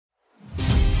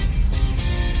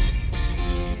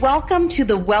Welcome to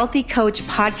the Wealthy Coach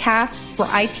podcast, where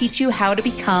I teach you how to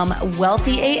become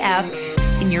wealthy AF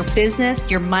in your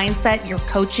business, your mindset, your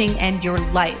coaching, and your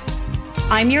life.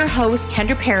 I'm your host,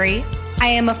 Kendra Perry. I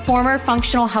am a former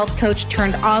functional health coach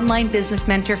turned online business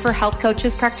mentor for health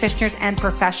coaches, practitioners, and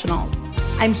professionals.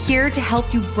 I'm here to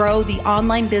help you grow the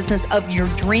online business of your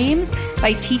dreams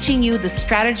by teaching you the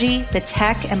strategy, the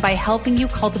tech, and by helping you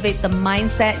cultivate the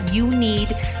mindset you need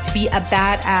to be a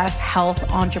badass health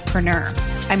entrepreneur.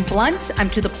 I'm blunt, I'm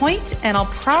to the point, and I'll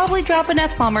probably drop an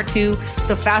F-bomb or two,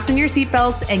 so fasten your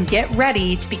seatbelts and get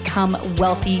ready to become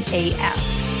wealthy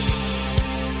AF.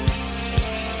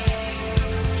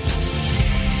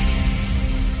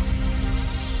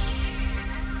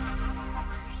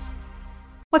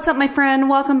 What's up, my friend?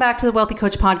 Welcome back to the Wealthy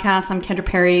Coach podcast. I'm Kendra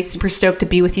Perry, super stoked to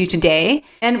be with you today.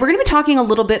 And we're going to be talking a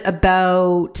little bit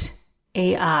about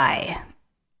AI.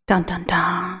 Dun, dun,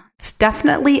 dun. It's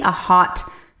definitely a hot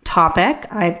topic.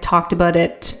 I've talked about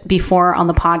it before on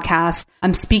the podcast.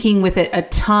 I'm speaking with it a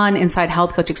ton inside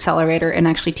Health Coach Accelerator and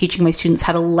actually teaching my students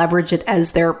how to leverage it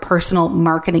as their personal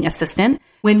marketing assistant.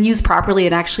 When used properly,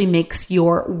 it actually makes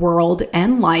your world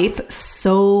and life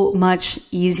so much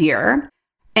easier.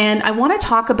 And I want to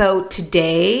talk about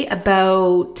today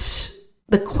about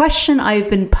the question I've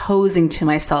been posing to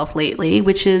myself lately,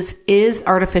 which is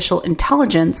artificial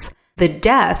intelligence the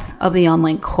death of the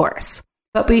online course?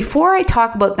 But before I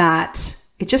talk about that,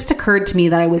 it just occurred to me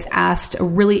that I was asked a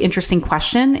really interesting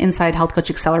question inside Health Coach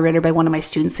Accelerator by one of my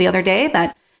students the other day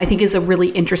that I think is a really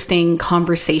interesting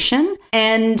conversation.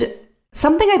 And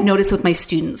something I've noticed with my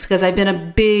students, because I've been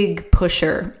a big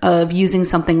pusher of using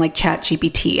something like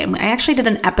ChatGPT. And I actually did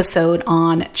an episode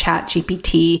on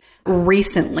ChatGPT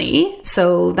recently.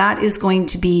 So that is going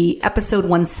to be episode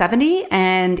 170,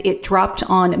 and it dropped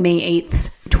on May 8th,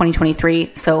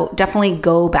 2023. So definitely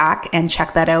go back and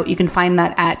check that out. You can find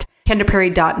that at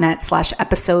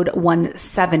kendraperry.net/episode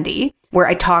 170, where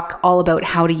I talk all about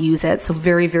how to use it. So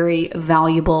very, very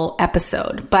valuable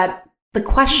episode. But the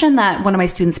question that one of my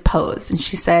students posed, and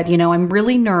she said, I'm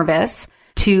really nervous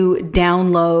to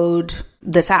download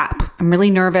this app. I'm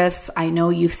really nervous. I know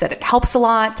you've said it helps a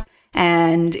lot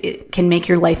and it can make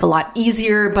your life a lot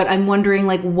easier, but I'm wondering,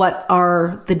 what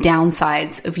are the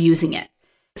downsides of using it?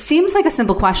 Seems like a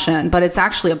simple question, but it's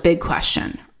actually a big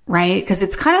question, right? Because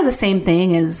it's kind of the same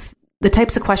thing as the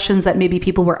types of questions that maybe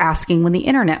people were asking when the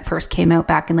internet first came out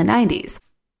back in the 90s.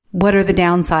 What are the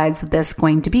downsides of this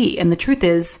going to be? And the truth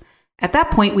is, at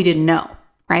that point, we didn't know,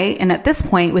 right? And at this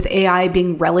point, with AI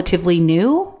being relatively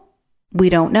new, we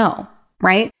don't know,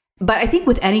 right? But I think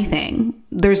with anything,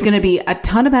 there's going to be a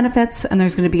ton of benefits and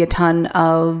there's going to be a ton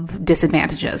of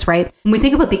disadvantages, right? When we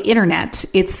think about the internet,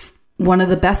 it's one of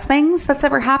the best things that's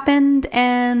ever happened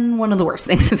and one of the worst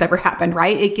things that's ever happened,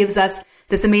 right? It gives us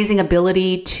this amazing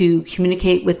ability to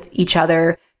communicate with each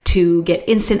other, to get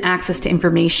instant access to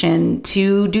information,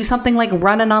 to do something like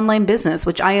run an online business,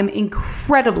 which I am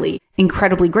incredibly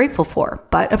grateful for.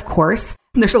 But of course,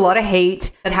 there's a lot of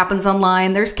hate that happens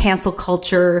online. There's cancel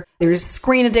culture, there's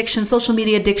screen addiction, social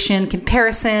media addiction,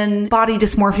 comparison, body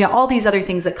dysmorphia, all these other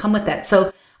things that come with it.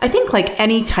 So I think like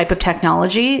any type of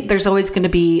technology, there's always going to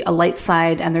be a light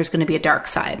side and there's going to be a dark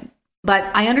side. But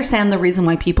I understand the reason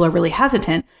why people are really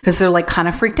hesitant because they're kind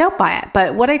of freaked out by it.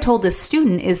 But what I told this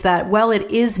student is that, well,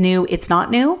 it is new. It's not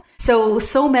new.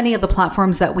 So many of the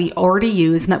platforms that we already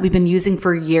use and that we've been using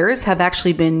for years have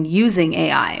actually been using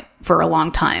AI for a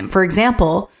long time. For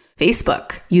example,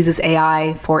 Facebook uses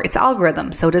AI for its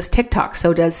algorithm. So does TikTok.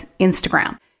 So does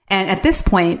Instagram. And at this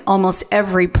point, almost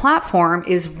every platform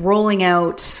is rolling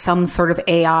out some sort of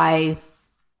AI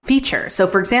feature. So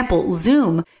for example,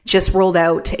 Zoom just rolled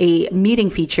out a meeting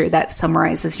feature that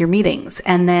summarizes your meetings.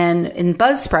 And then in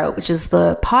Buzzsprout, which is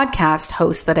the podcast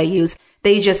host that I use,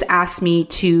 they just asked me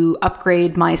to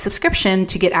upgrade my subscription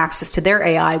to get access to their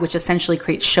AI, which essentially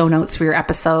creates show notes for your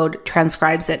episode,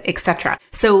 transcribes it, etc.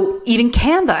 So even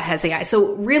Canva has AI.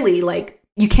 So really,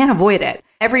 you can't avoid it.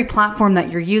 Every platform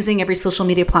that you're using, every social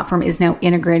media platform is now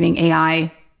integrating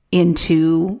AI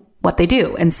into what they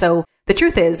do. And so the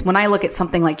truth is, when I look at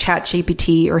something like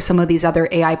ChatGPT or some of these other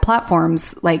AI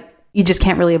platforms, you just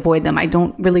can't really avoid them. I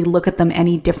don't really look at them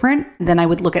any different than I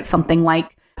would look at something like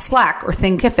Slack or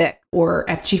Thinkific or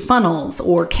FG Funnels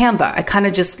or Canva. I kind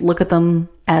of just look at them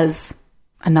as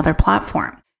another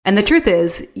platform. And the truth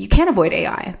is, you can't avoid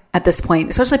AI at this point,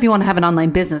 especially if you want to have an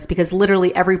online business, because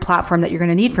literally every platform that you're going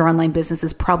to need for online business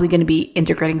is probably going to be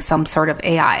integrating some sort of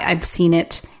AI. I've seen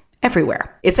it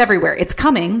everywhere. It's everywhere. It's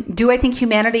coming. Do I think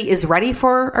humanity is ready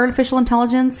for artificial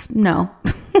intelligence? No.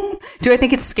 Do I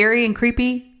think it's scary and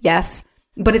creepy? Yes.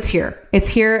 But it's here. It's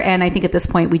here. And I think at this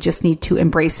point, we just need to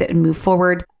embrace it and move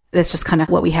forward. That's just kind of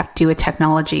what we have to do with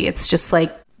technology. It's just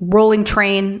like rolling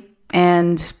train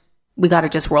and we got to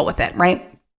just roll with it, right?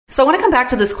 So I want to come back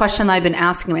to this question that I've been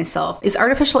asking myself. Is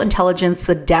artificial intelligence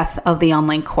the death of the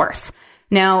online course?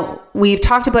 Now, we've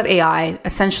talked about AI.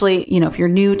 Essentially, if you're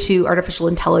new to artificial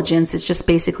intelligence, it's just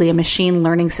basically a machine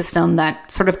learning system that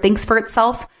sort of thinks for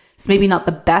itself. It's maybe not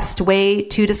the best way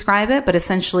to describe it, but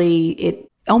essentially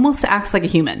it almost acts like a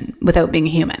human without being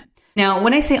a human. Now,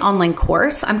 when I say online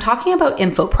course, I'm talking about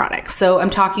info products. So I'm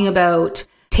talking about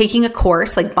taking a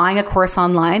course, like buying a course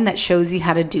online that shows you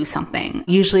how to do something.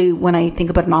 Usually when I think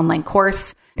about an online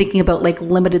course, thinking about like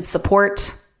limited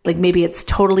support, like maybe it's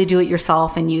totally do it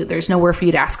yourself and there's nowhere for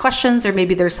you to ask questions, or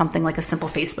maybe there's something like a simple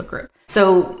Facebook group.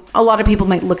 So a lot of people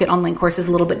might look at online courses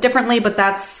a little bit differently, but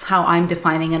that's how I'm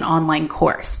defining an online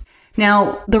course.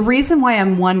 Now, the reason why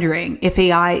I'm wondering if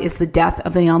AI is the death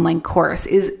of the online course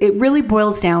is it really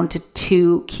boils down to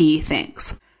two key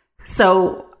things.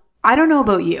 So I don't know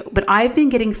about you, but I've been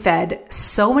getting fed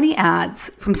so many ads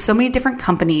from so many different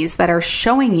companies that are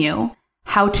showing you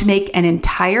how to make an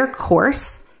entire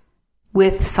course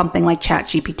with something like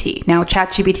ChatGPT. Now,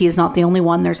 ChatGPT is not the only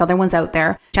one. There's other ones out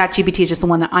there. ChatGPT is just the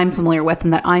one that I'm familiar with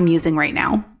and that I'm using right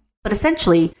now. But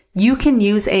essentially, you can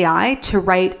use AI to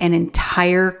write an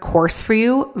entire course for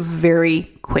you very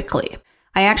quickly.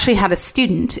 I actually had a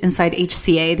student inside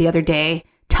HCA the other day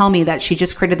tell me that she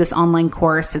just created this online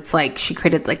course. It's like she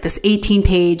created like this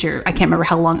 18-page, or I can't remember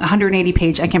how long,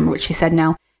 180-page, I can't remember what she said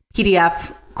now,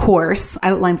 PDF course,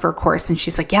 outline for a course. And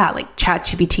she's like, yeah, like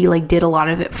ChatGPT like did a lot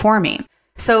of it for me.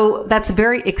 So that's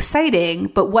very exciting.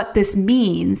 But what this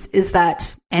means is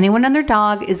that anyone and their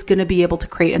dog is going to be able to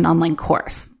create an online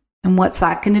course. And what's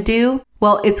that going to do?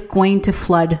 Well, it's going to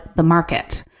flood the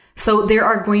market. So there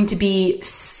are going to be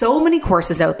so many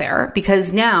courses out there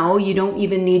because now you don't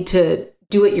even need to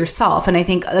do it yourself. And I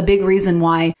think a big reason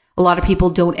why a lot of people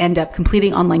don't end up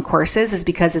completing online courses is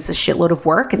because it's a shitload of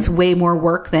work. It's way more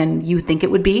work than you think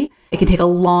it would be. It can take a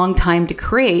long time to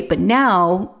create, but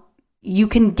now you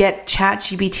can get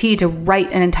ChatGPT to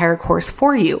write an entire course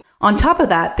for you. On top of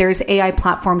that, there's AI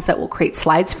platforms that will create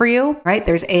slides for you, right?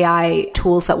 There's AI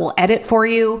tools that will edit for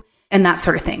you and that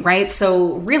sort of thing, right?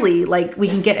 So really, like, we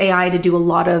can get AI to do a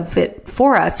lot of it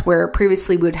for us, where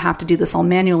previously we would have to do this all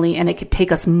manually and it could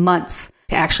take us months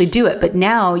to actually do it. But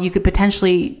now you could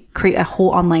potentially create a whole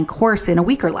online course in a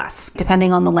week or less,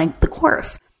 depending on the length of the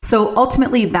course. So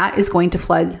ultimately, that is going to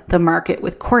flood the market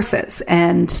with courses,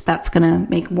 and that's going to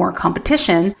make more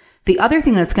competition. The other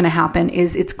thing that's going to happen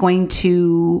is it's going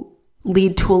to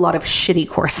lead to a lot of shitty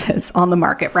courses on the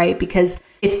market, right? Because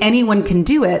if anyone can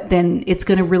do it, then it's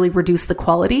going to really reduce the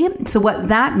quality. So what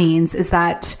that means is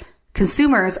that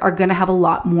consumers are going to have a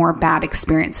lot more bad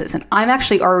experiences. And I'm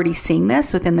actually already seeing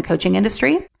this within the coaching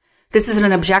industry. This is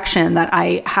an objection that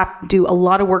I have to do a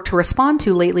lot of work to respond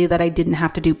to lately that I didn't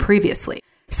have to do previously.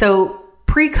 So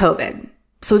pre-COVID,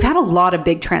 so we've had a lot of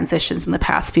big transitions in the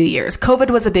past few years. COVID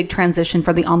was a big transition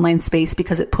for the online space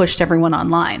because it pushed everyone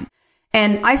online.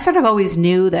 And I sort of always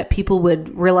knew that people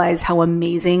would realize how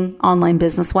amazing online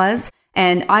business was.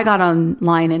 And I got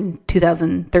online in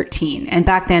 2013. And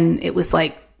back then it was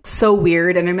like so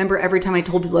weird. And I remember every time I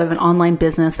told people I have an online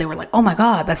business, they were like, oh my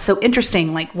God, that's so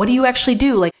interesting. Like, what do you actually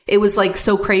do? Like, it was like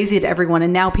so crazy to everyone.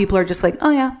 And now people are just like,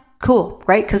 oh yeah, cool,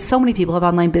 right? Because so many people have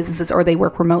online businesses, or they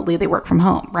work remotely, they work from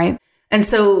home, right? And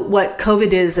so what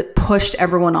COVID is, it pushed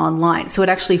everyone online. So it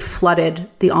actually flooded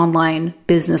the online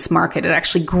business market. It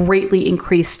actually greatly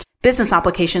increased business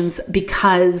applications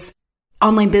because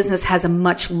online business has a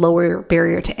much lower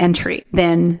barrier to entry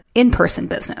than in-person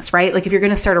business, right? Like if you're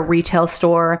going to start a retail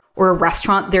store or a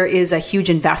restaurant, there is a huge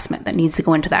investment that needs to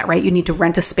go into that, right? You need to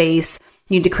rent a space,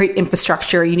 you need to create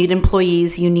infrastructure, you need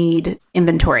employees, you need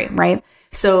inventory, right?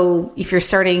 So if you're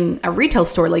starting a retail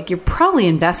store, like you're probably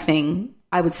investing,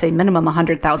 I would say minimum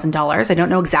 $100,000. I don't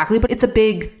know exactly, but it's a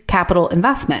big capital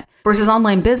investment. Versus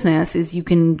online business is you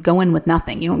can go in with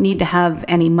nothing. You don't need to have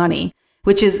any money,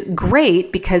 which is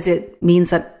great because it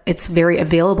means that it's very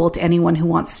available to anyone who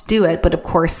wants to do it. But of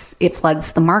course, it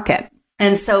floods the market.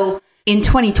 And so in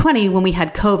 2020, when we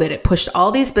had COVID, it pushed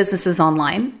all these businesses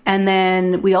online. And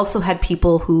then we also had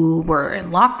people who were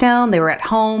in lockdown. They were at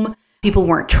home. People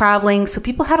weren't traveling. So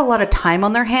people had a lot of time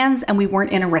on their hands, and we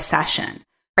weren't in a recession.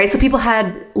 Right? So people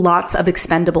had lots of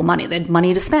expendable money. They had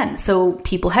money to spend. So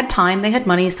people had time, they had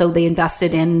money, so they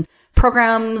invested in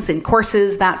programs, in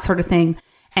courses, that sort of thing.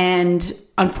 And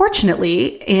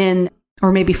unfortunately,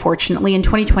 or maybe fortunately, in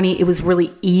 2020, it was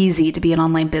really easy to be an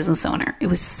online business owner. It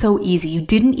was so easy. You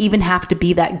didn't even have to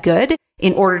be that good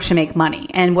in order to make money.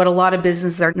 And what a lot of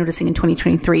businesses are noticing in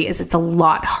 2023 is it's a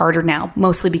lot harder now,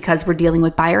 mostly because we're dealing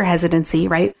with buyer hesitancy,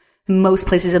 right? most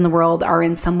places in the world are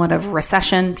in somewhat of a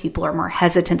recession. People are more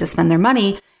hesitant to spend their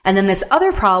money. And then this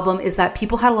other problem is that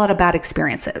people had a lot of bad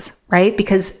experiences, right?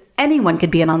 Because anyone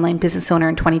could be an online business owner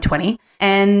in 2020.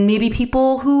 And maybe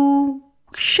people who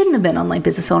shouldn't have been online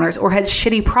business owners or had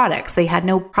shitty products. They had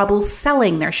no trouble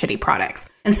selling their shitty products.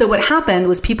 And so what happened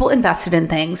was people invested in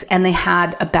things and they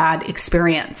had a bad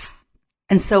experience.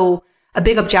 And so a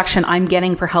big objection I'm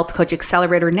getting for Health Coach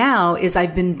Accelerator now is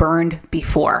I've been burned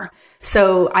before.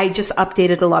 So I just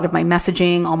updated a lot of my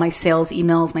messaging, all my sales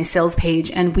emails, my sales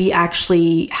page, and we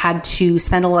actually had to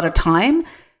spend a lot of time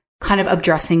kind of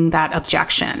addressing that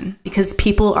objection because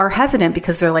people are hesitant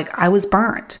because they're like, I was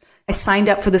burned. I signed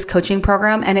up for this coaching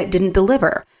program and it didn't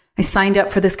deliver. I signed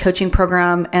up for this coaching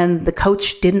program and the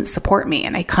coach didn't support me.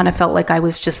 And I kind of felt like I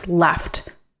was just left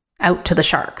out to the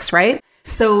sharks, right?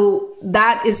 So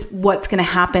that is what's going to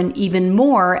happen even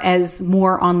more as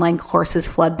more online courses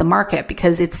flood the market,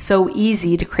 because it's so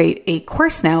easy to create a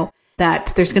course now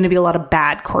that there's going to be a lot of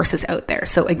bad courses out there.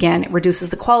 So again, it reduces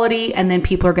the quality and then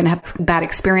people are going to have bad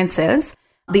experiences.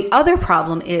 The other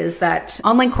problem is that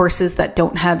online courses that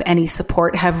don't have any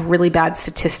support have really bad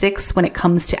statistics when it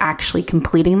comes to actually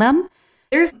completing them.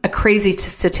 There's a crazy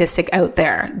statistic out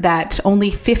there that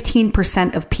only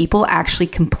 15% of people actually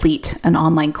complete an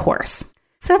online course.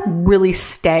 It's a really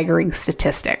staggering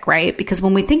statistic, right? Because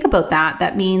when we think about that,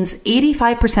 that means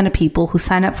 85% of people who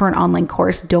sign up for an online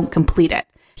course don't complete it.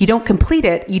 If you don't complete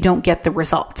it, you don't get the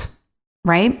result,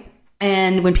 right?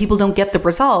 And when people don't get the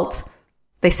result,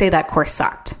 they say that course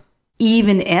sucked,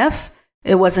 even if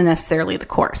it wasn't necessarily the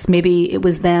course. Maybe it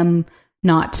was them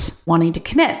not wanting to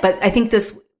commit. But I think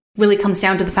this really comes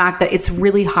down to the fact that it's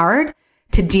really hard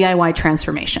to DIY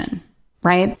transformation,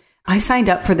 right? I signed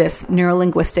up for this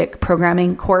neurolinguistic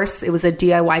programming course. It was a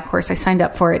DIY course. I signed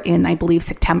up for it in, I believe,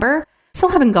 September. Still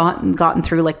haven't gotten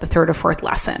through like the third or fourth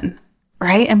lesson,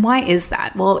 right? And why is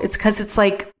that? Well, it's because it's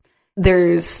like,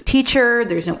 there's teacher,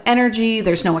 there's no energy,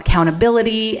 there's no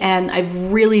accountability. And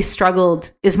I've really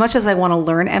struggled. As much as I want to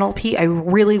learn NLP, I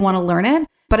really want to learn it.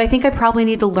 But I think I probably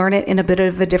need to learn it in a bit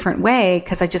of a different way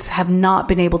because I just have not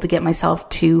been able to get myself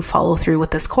to follow through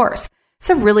with this course. It's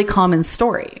a really common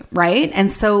story, right?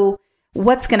 And so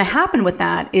what's going to happen with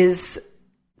that is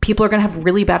people are going to have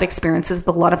really bad experiences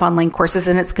with a lot of online courses,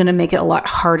 and it's going to make it a lot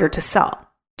harder to sell.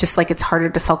 Just like it's harder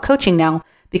to sell coaching now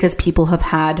because people have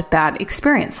had bad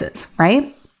experiences,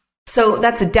 right? So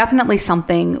that's definitely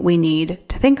something we need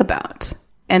to think about.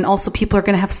 And also people are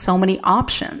going to have so many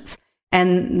options,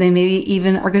 and they maybe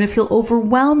even are going to feel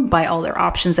overwhelmed by all their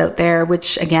options out there,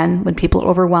 which again, when people are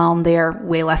overwhelmed, they are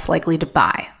way less likely to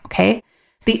buy, okay?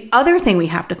 The other thing we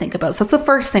have to think about, so that's the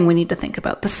first thing we need to think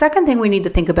about. The second thing we need to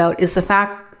think about is the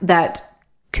fact that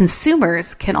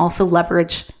consumers can also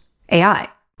leverage AI,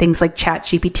 things like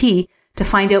ChatGPT, to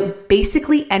find out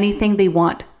basically anything they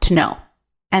want to know.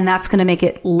 And that's going to make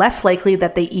it less likely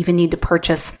that they even need to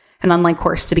purchase an online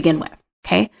course to begin with,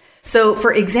 okay? So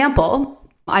for example,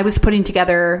 I was putting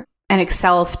together an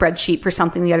Excel spreadsheet for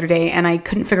something the other day and I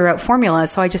couldn't figure out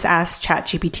formulas. So I just asked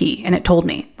ChatGPT and it told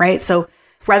me, right? So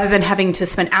rather than having to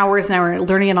spend hours and hours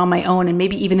learning it on my own and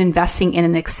maybe even investing in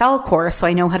an Excel course so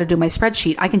I know how to do my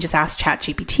spreadsheet, I can just ask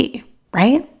ChatGPT,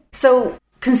 right? So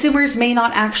consumers may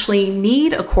not actually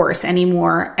need a course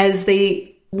anymore as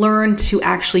they learn to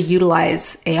actually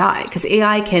utilize AI, because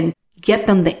AI can get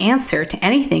them the answer to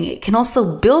anything. It can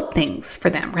also build things for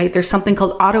them, right? There's something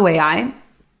called Auto AI,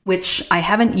 which I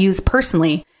haven't used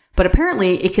personally, but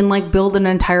apparently it can like build an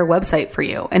entire website for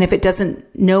you. And if it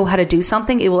doesn't know how to do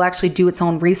something, it will actually do its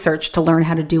own research to learn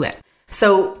how to do it.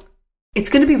 So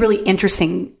it's going to be really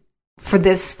interesting for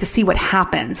this to see what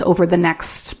happens over the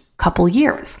next couple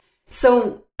years.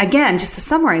 So again, just to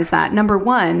summarize that, number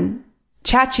one,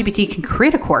 ChatGPT can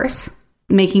create a course,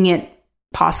 making it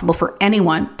possible for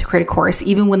anyone to create a course,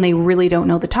 even when they really don't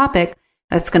know the topic.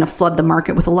 That's going to flood the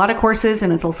market with a lot of courses,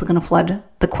 and it's also going to flood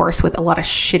the course with a lot of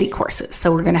shitty courses. So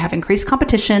we're going to have increased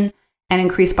competition and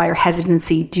increased buyer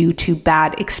hesitancy due to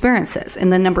bad experiences.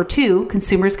 And then number two,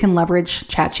 consumers can leverage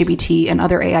ChatGPT and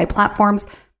other AI platforms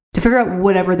to figure out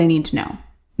whatever they need to know,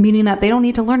 meaning that they don't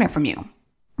need to learn it from you,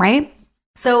 right?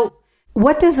 So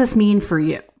what does this mean for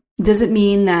you? Does it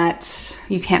mean that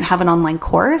you can't have an online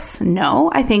course? No,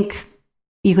 I think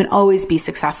you can always be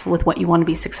successful with what you want to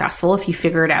be successful if you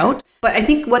figure it out. But I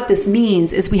think what this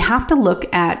means is we have to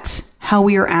look at how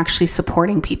we are actually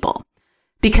supporting people.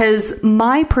 Because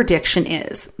my prediction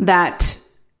is that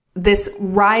this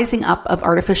rising up of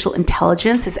artificial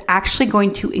intelligence is actually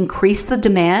going to increase the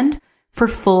demand for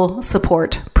full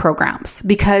support programs,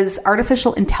 because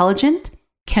artificial intelligence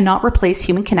cannot replace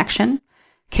human connection,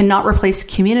 cannot replace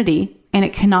community, and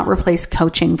it cannot replace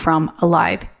coaching from a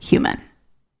live human.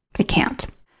 It can't.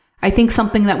 I think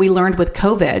something that we learned with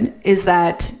COVID is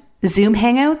that Zoom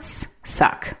hangouts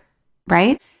suck,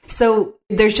 right? So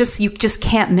you just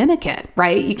can't mimic it,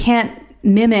 right? You can't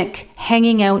mimic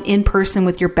hanging out in person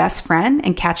with your best friend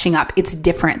and catching up. It's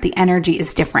different. The energy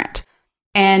is different.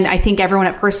 And I think everyone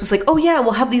at first was like, oh yeah,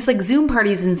 we'll have these like Zoom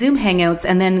parties and Zoom hangouts.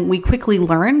 And then we quickly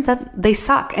learned that they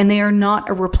suck and they are not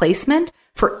a replacement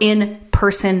for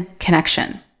in-person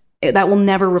connection. That will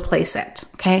never replace it.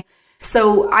 Okay.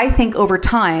 So I think over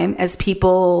time, as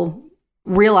people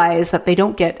realize that they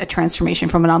don't get a transformation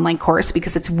from an online course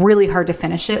because it's really hard to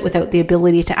finish it without the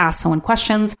ability to ask someone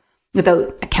questions,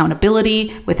 without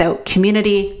accountability, without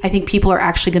community, I think people are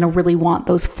actually going to really want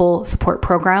those full support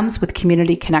programs with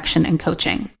community connection and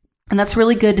coaching. And that's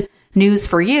really good news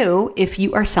for you if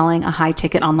you are selling a high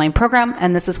ticket online program.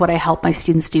 And this is what I help my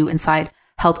students do inside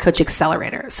Health Coach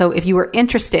Accelerator. So if you are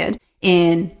interested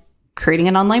in creating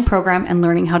an online program and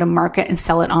learning how to market and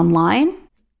sell it online,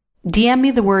 DM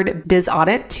me the word biz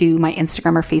audit to my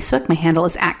Instagram or Facebook. My handle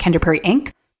is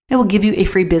 @KendraPerryInc. I will give you a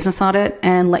free business audit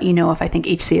and let you know if I think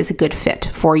HC is a good fit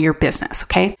for your business.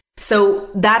 Okay. So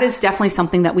that is definitely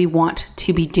something that we want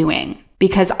to be doing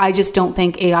because I just don't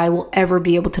think AI will ever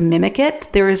be able to mimic it.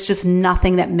 There is just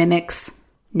nothing that mimics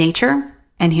nature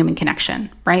and human connection,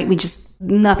 right?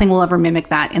 Nothing will ever mimic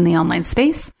that in the online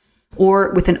space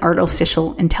or with an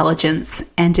artificial intelligence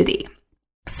entity.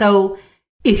 So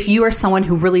if you are someone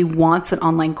who really wants an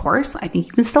online course, I think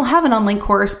you can still have an online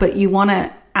course, but you want to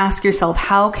ask yourself,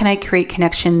 how can I create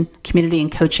connection, community,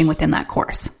 and coaching within that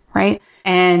course, right?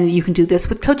 And you can do this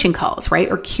with coaching calls,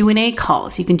 right? Or Q&A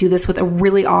calls. You can do this with a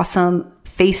really awesome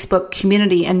Facebook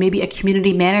community and maybe a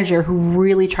community manager who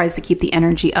really tries to keep the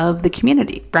energy of the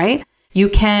community, right? You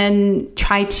can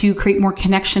try to create more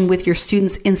connection with your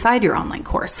students inside your online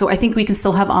course. So I think we can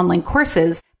still have online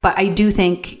courses, but I do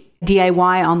think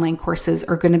DIY online courses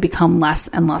are going to become less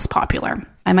and less popular.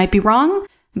 I might be wrong,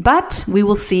 but we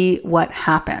will see what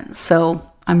happens. So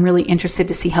I'm really interested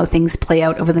to see how things play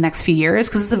out over the next few years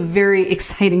because it's a very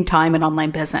exciting time in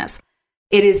online business.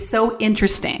 It is so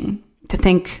interesting to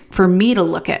think for me to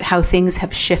look at how things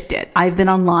have shifted. I've been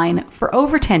online for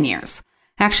over 10 years.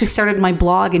 I actually started my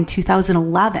blog in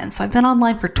 2011. So I've been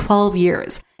online for 12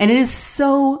 years. And it is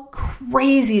so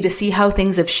crazy to see how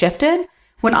things have shifted.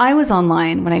 When I was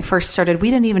online, when I first started,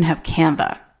 we didn't even have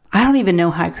Canva. I don't even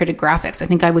know how I created graphics. I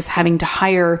think I was having to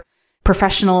hire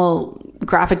professional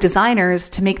graphic designers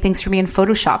to make things for me in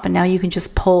Photoshop. And now you can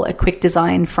just pull a quick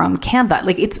design from Canva.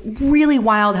 Like it's really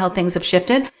wild how things have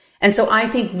shifted. And so I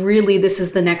think really this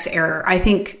is the next era. I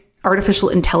think artificial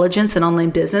intelligence and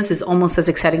online business is almost as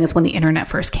exciting as when the internet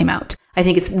first came out. I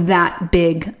think it's that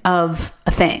big of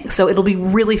a thing. So it'll be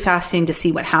really fascinating to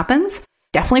see what happens.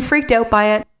 Definitely freaked out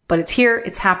by it, but it's here,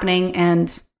 it's happening.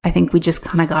 And I think we just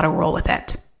kind of got to roll with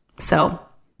it. So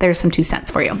there's some 2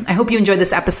 cents for you. I hope you enjoyed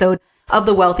this episode of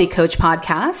the Wealthy Coach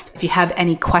podcast. If you have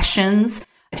any questions,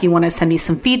 if you want to send me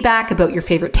some feedback about your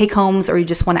favorite take homes, or you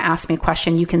just want to ask me a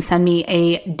question, you can send me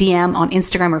a DM on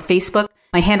Instagram or Facebook.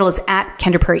 My handle is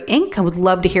 @KendraPerryInc. I would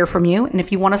love to hear from you. And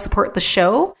if you want to support the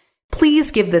show, please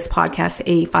give this podcast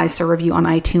a 5-star review on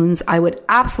iTunes. I would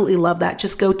absolutely love that.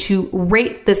 Just go to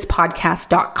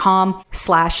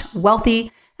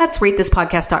ratethispodcast.com/wealthy. That's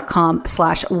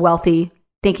ratethispodcast.com/wealthy.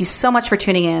 Thank you so much for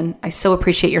tuning in. I so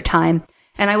appreciate your time.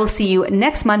 And I will see you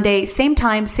next Monday, same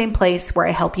time, same place, where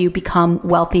I help you become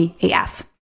wealthy AF.